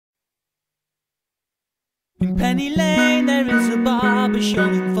In Penny Lane there is a barber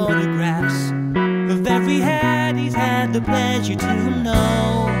showing photographs of every head he's had the pleasure to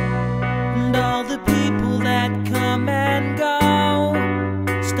know, and all the people that come and go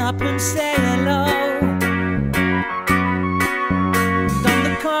stop and say hello. And on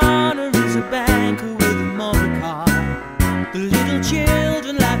the corner is a banker with a motor car. The little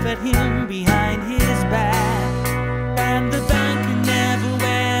children laugh at him behind his back, and the banker never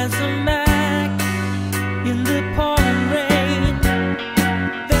wears a mask in the pouring rain.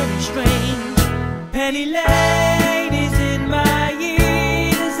 Very strange. Penny Lane is in my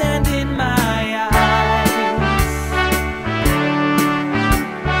ears and in my eyes.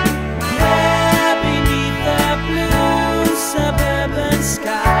 There beneath the blue suburban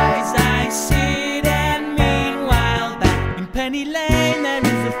skies I sit, and meanwhile back in Penny Lane there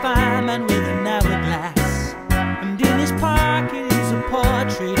is a fireman with an hourglass, and in his pocket is a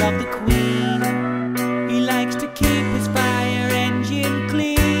portrait of the Queen. He likes to keep his fire engine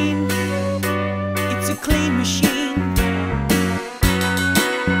clean. It's a clean machine.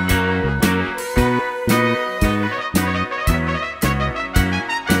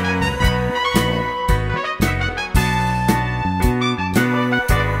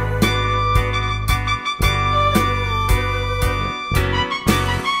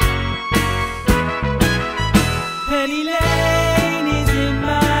 Penny Lane is in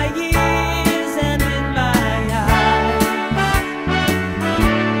my ears and in my eyes.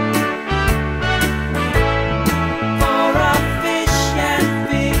 For a fish and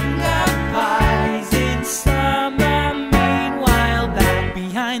finger pies in summer, meanwhile back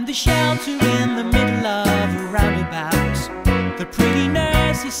behind the shelter in the middle of a roundabout, the pretty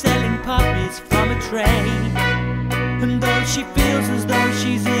nurse is selling puppies from a tray, and though she feels as though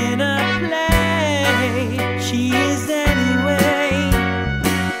she's in a play, she is anyway.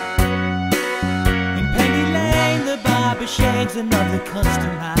 In Penny Lane the barber shades another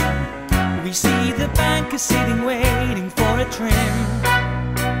customer. We see the banker sitting waiting for a trim,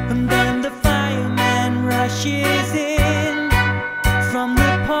 and then the fireman rushes in.